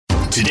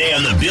Today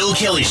on The Bill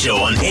Kelly Show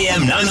on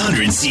AM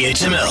 900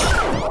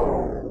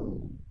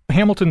 CHML.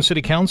 Hamilton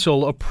City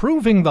Council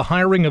approving the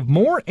hiring of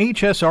more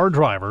HSR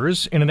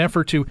drivers in an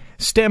effort to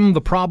stem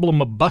the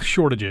problem of bus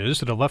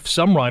shortages that have left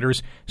some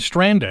riders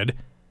stranded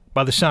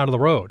by the side of the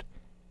road.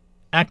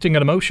 Acting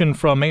on a motion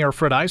from Mayor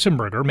Fred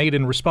Eisenberger made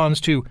in response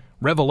to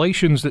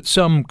revelations that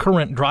some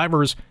current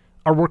drivers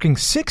are working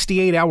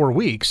 68-hour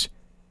weeks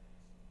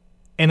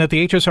and that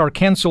the HSR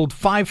canceled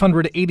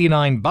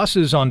 589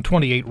 buses on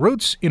 28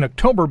 routes in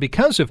October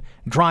because of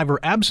driver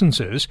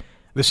absences,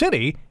 the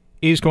city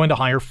is going to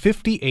hire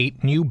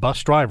 58 new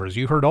bus drivers.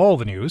 You heard all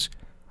the news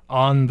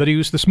on the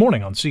news this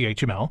morning on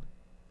CHML.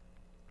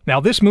 Now,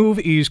 this move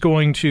is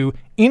going to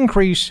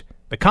increase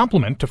the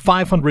complement to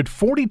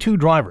 542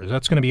 drivers.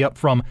 That's going to be up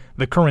from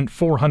the current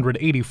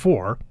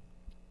 484.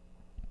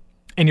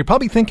 And you're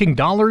probably thinking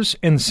dollars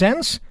and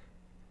cents?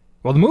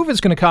 Well, the move is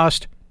going to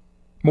cost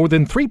more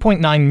than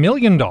 $3.9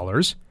 million,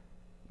 but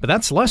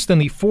that's less than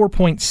the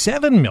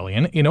 $4.7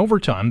 million in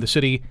overtime the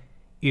city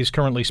is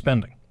currently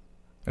spending.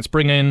 Let's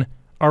bring in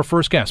our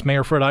first guest,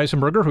 Mayor Fred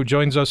Eisenberger, who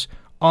joins us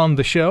on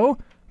the show.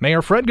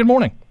 Mayor Fred, good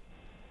morning.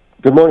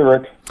 Good morning,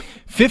 Rick.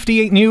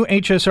 58 new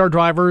HSR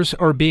drivers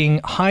are being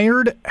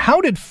hired.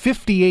 How did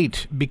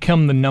 58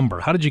 become the number?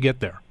 How did you get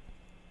there?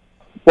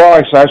 Well,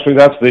 actually,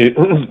 that's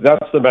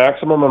the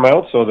maximum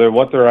amount. So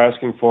what they're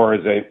asking for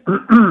is a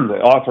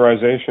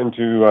authorization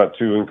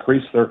to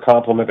increase their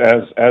complement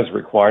as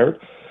required.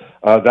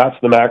 That's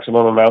the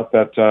maximum amount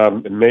that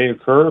may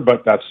occur,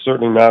 but that's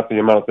certainly not the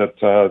amount that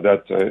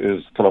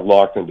is kind of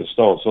locked into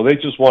stone. So they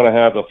just want to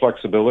have the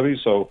flexibility.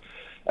 So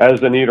as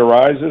the need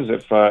arises,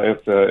 if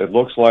it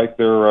looks like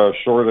they're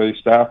short a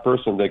staff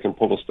person, they can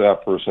pull a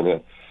staff person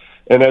in.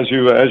 And as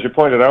you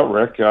pointed out,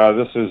 Rick,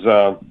 this is.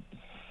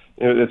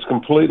 It's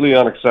completely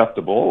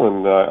unacceptable,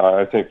 and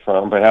I think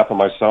on behalf of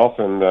myself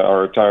and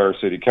our entire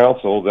city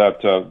council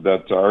that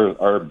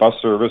our bus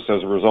service,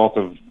 as a result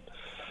of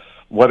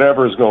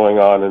whatever is going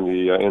on in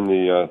the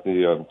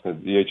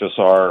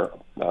HSR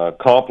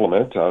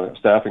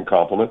staffing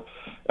complement,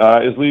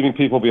 is leaving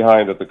people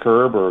behind at the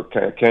curb or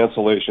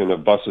cancellation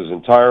of buses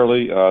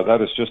entirely. That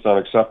is just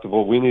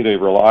unacceptable. We need a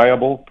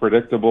reliable,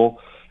 predictable,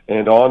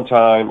 and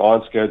on-time,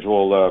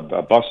 on-schedule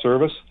bus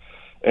service.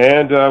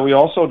 And we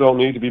also don't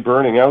need to be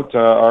burning out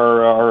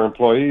our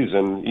employees.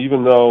 And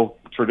even though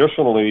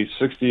traditionally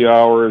 60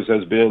 hours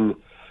has been,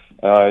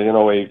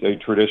 a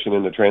tradition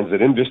in the transit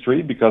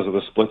industry because of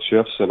the split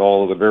shifts and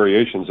all of the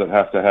variations that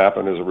have to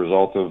happen as a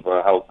result of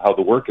how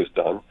the work is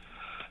done,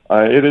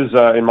 it is,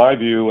 in my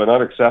view, an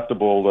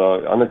unacceptable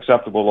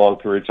long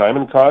period of time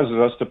and causes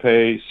us to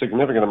pay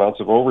significant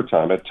amounts of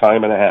overtime at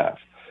time and a half.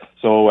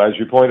 So as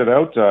you pointed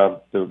out, the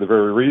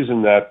very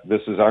reason that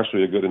this is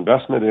actually a good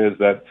investment is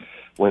that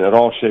when it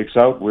all shakes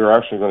out, we're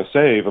actually going to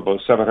save about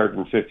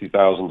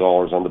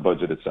 $750,000 on the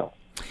budget itself.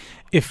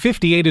 If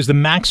 58 is the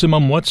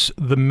maximum, what's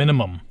the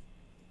minimum?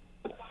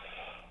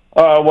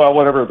 Well,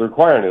 whatever the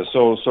requirement is.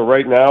 So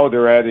right now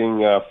they're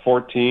adding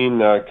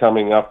 14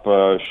 coming up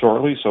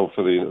shortly, so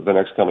for the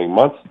next coming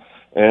month.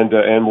 And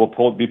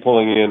we'll be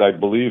pulling in, I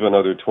believe,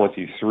 another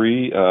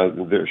 23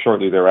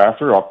 shortly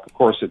thereafter. Of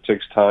course, it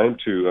takes time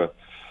to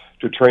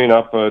train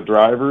up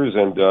drivers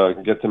and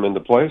get them into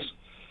place.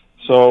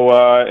 So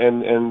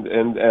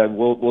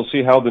we'll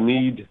see how the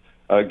need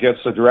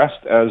gets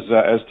addressed as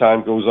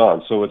time goes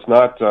on. So it's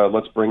not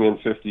let's bring in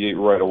 58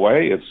 right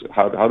away. It's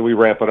how do we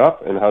ramp it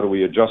up and how do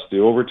we adjust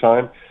the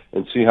overtime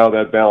and see how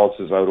that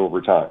balances out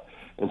over time.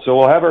 And so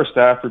we'll have our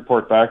staff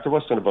report back to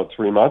us in about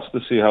 3 months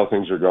to see how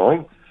things are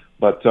going.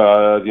 But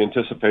the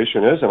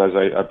anticipation is, and as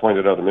I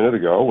pointed out a minute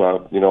ago,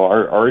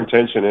 our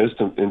intention is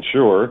to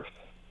ensure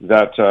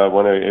that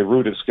when a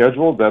route is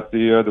scheduled, that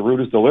the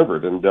route is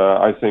delivered. And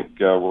I think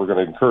we're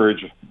going to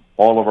encourage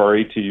all of our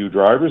ATU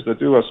drivers that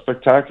do a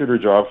spectacular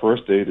job for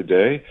us day to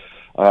day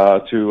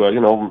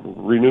to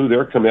renew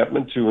their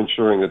commitment to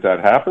ensuring that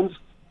happens,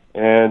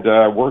 and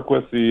work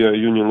with the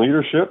union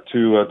leadership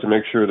to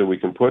make sure that we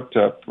can put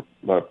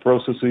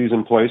processes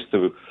in place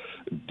to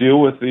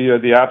deal with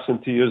the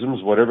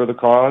absenteeisms, whatever the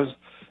cause.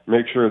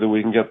 Make sure that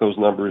we can get those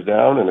numbers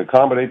down and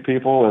accommodate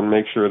people and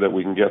make sure that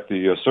we can get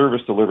the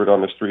service delivered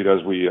on the street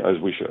as we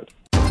should.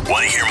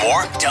 Want to hear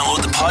more?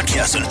 Download the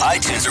podcast on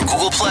iTunes or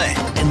Google Play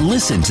and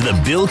listen to The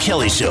Bill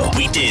Kelly Show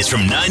weekdays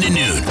from 9 to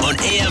noon on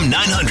AM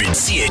 900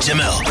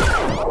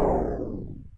 CHML.